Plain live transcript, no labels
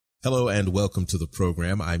Hello and welcome to the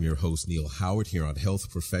program. I'm your host, Neil Howard, here on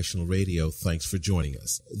Health Professional Radio. Thanks for joining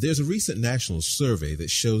us. There's a recent national survey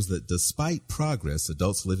that shows that despite progress,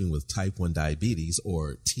 adults living with type 1 diabetes,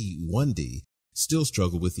 or T1D, still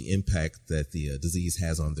struggle with the impact that the disease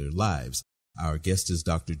has on their lives. Our guest is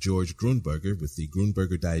Dr. George Grunberger with the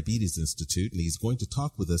Grunberger Diabetes Institute, and he's going to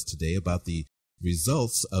talk with us today about the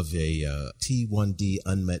results of a T1D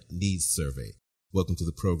Unmet Needs Survey. Welcome to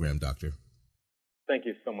the program, Doctor. Thank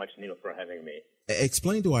you so much, Neil, for having me.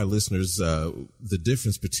 Explain to our listeners the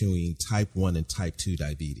difference between type 1 and type 2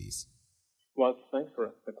 diabetes. Well, thanks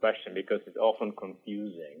for the question because it's often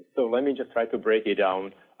confusing. So let me just try to break it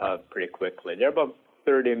down pretty quickly. There are about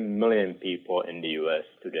 30 million people in the U.S.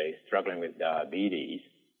 today struggling with diabetes.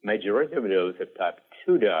 Majority of those have type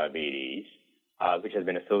 2 diabetes, which has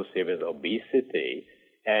been associated with obesity.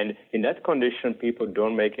 And in that condition, people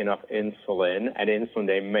don't make enough insulin, and the insulin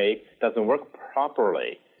they make doesn't work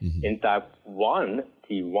properly. Mm-hmm. In type 1,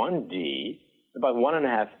 T1D, about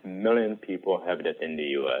 1.5 million people have that in the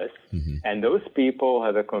U.S. Mm-hmm. And those people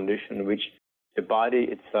have a condition which the body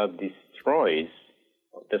itself destroys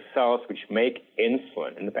the cells which make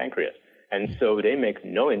insulin in the pancreas. And so they make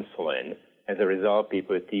no insulin. As a result,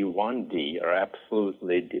 people with T1D are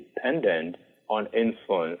absolutely dependent on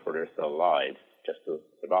insulin for their cell lives just to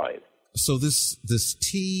survive. So this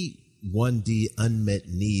T1D Unmet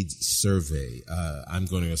Needs Survey, I'm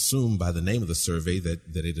going to assume by the name of the survey that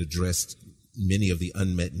it addressed many of the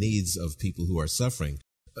unmet needs of people who are suffering.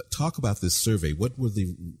 Talk about this survey. What were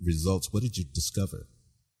the results? What did you discover?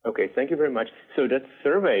 Okay, thank you very much. So that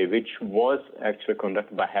survey, which was actually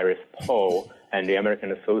conducted by Harris Poll and the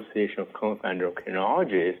American Association of Clinical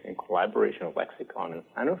Endocrinologists in collaboration with Lexicon and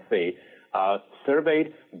Sanofi,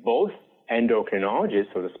 surveyed both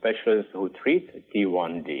endocrinologists, or the specialists who treat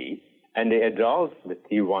T1D, and the adults with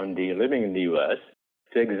T1D living in the U.S.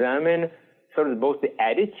 to examine sort of both the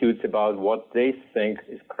attitudes about what they think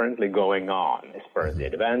is currently going on as far as the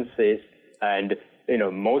advances. And,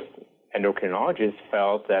 most endocrinologists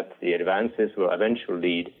felt that the advances will eventually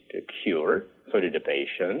lead to a cure, so did the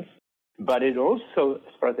patients. But it also,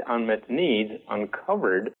 as far as the unmet needs,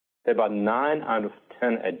 uncovered that about 9 out of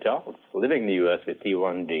 10 adults living in the U.S. with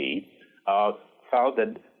T1D felt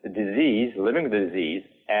that the disease, living with the disease,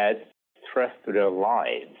 adds stress to their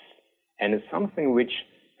lives. And it's something which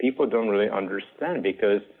people don't really understand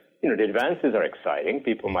because, the advances are exciting.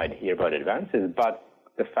 People might hear about advances, but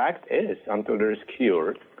the fact is, until there's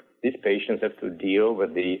cure, these patients have to deal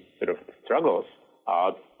with the sort of struggles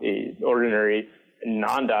the ordinary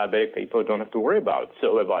non-diabetic people don't have to worry about.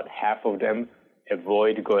 So about half of them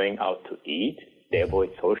avoid going out to eat. They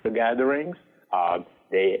avoid social gatherings.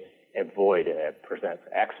 They avoid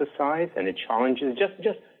exercise, and the challenges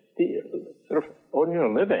just the sort of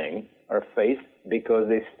ordinary living are faced because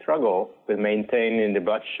they struggle with maintaining the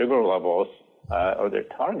blood sugar levels of their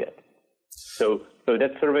target. So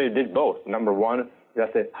that survey did both. Number one,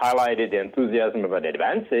 just highlighted the enthusiasm about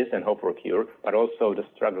advances and hope for cure, but also the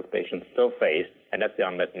struggles patients still face, and that's the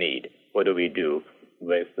unmet need. What do we do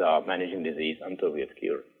with managing disease until we have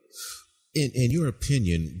cure? In your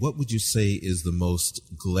opinion, what would you say is the most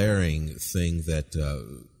glaring thing that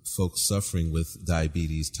folks suffering with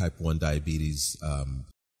diabetes, type 1 diabetes,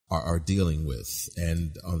 are dealing with?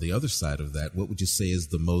 And on the other side of that, what would you say is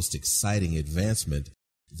the most exciting advancement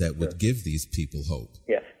that would give these people hope?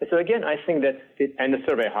 Yeah. So again, I think that, and the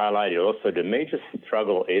survey highlighted also, the major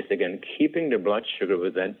struggle is, again, keeping the blood sugar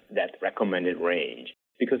within that recommended range.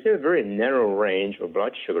 Because there's a very narrow range of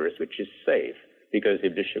blood sugars, which is safe. Because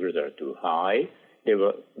if the sugars are too high, they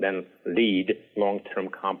will then lead long-term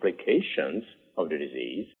complications of the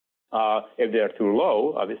disease. If they are too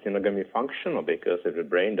low, obviously not going to be functional because if the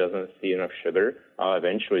brain doesn't see enough sugar,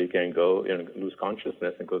 eventually you can go lose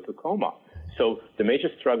consciousness and go to coma. So the major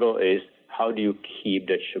struggle is how do you keep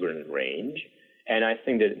that sugar in range? And I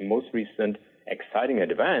think that the most recent exciting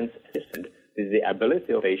advance is the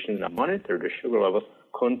ability of patients to monitor the sugar levels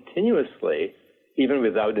continuously, even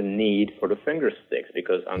without the need for the finger sticks,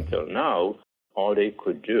 because until now, all they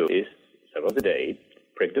could do is several a day,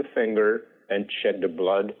 prick the finger and check the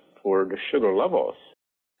blood for the sugar levels.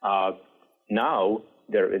 Now,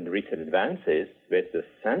 there are recent advances with the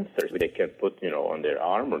sensors they can put, on their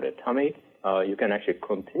arm or their tummy. You can actually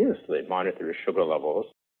continuously monitor the sugar levels,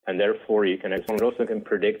 and therefore you can also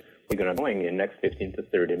predict what's going to be going in the next 15 to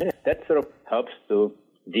 30 minutes. That sort of helps to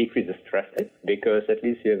decrease the stress because at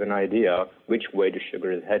least you have an idea which way the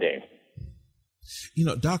sugar is heading.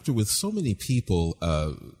 Doctor, with so many people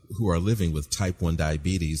who are living with type 1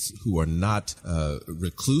 diabetes who are not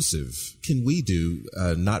reclusive, can we do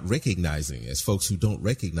not recognizing, as folks who don't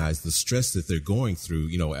recognize the stress that they're going through,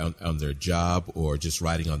 on their job or just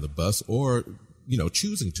riding on the bus or,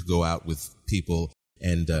 choosing to go out with people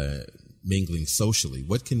and mingling socially?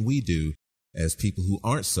 What can we do as people who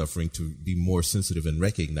aren't suffering to be more sensitive and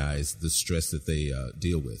recognize the stress that they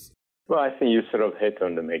deal with? Well, I think you sort of hit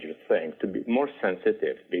on the major thing, to be more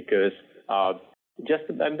sensitive, because just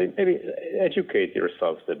maybe educate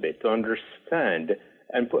yourselves a bit to understand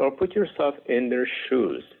or put yourself in their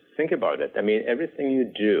shoes. Think about it. I mean, everything you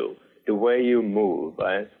do, the way you move,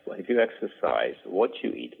 if you exercise, what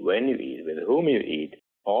you eat, when you eat, with whom you eat,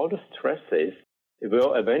 all the stresses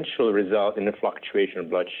will eventually result in a fluctuation of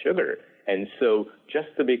blood sugar. And so just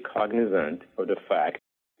to be cognizant of the fact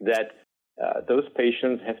that those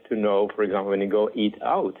patients have to know, for example, when you go eat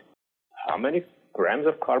out, how many grams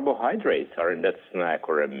of carbohydrates are in that snack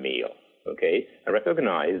or a meal, okay? And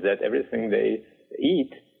recognize that everything they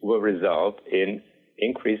eat will result in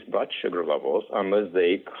increased blood sugar levels unless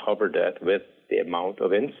they cover that with the amount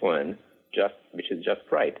of insulin, which is just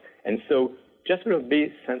right. And so just sort of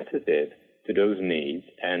be sensitive to those needs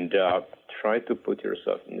and try to put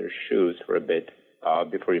yourself in their shoes for a bit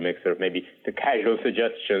before you make sort of maybe the casual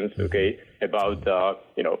suggestions, okay, about,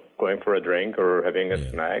 going for a drink or having a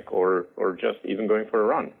snack or just even going for a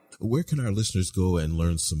run. Where can our listeners go and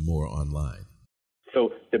learn some more online?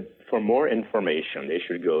 So for more information, they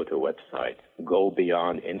should go to a website, Go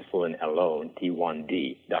Beyond Insulin Alone,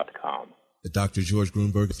 T1D.com. Dr. George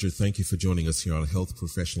Grunberger, thank you for joining us here on Health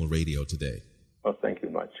Professional Radio today. Well, thank you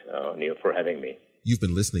much, Neil, for having me. You've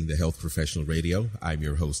been listening to Health Professional Radio. I'm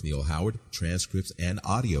your host, Neil Howard. Transcripts and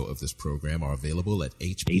audio of this program are available at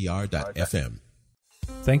hpr.fm.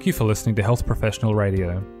 Thank you for listening to Health Professional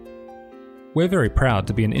Radio. We're very proud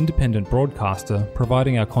to be an independent broadcaster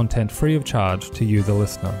providing our content free of charge to you, the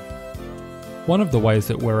listener. One of the ways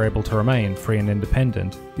that we're able to remain free and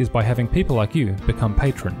independent is by having people like you become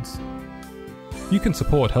patrons. You can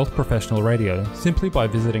support Health Professional Radio simply by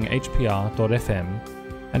visiting hpr.fm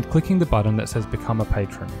and clicking the button that says Become a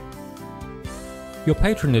Patron. Your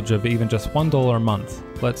patronage of even just $1 a month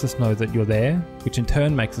lets us know that you're there, which in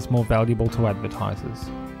turn makes us more valuable to advertisers.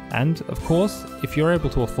 And, of course, if you're able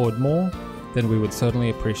to afford more, then we would certainly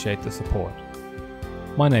appreciate the support.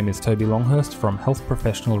 My name is Toby Longhurst from Health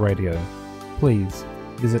Professional Radio. Please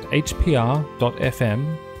visit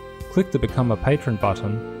hpr.fm, click the Become a Patron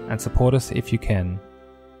button, and support us if you can.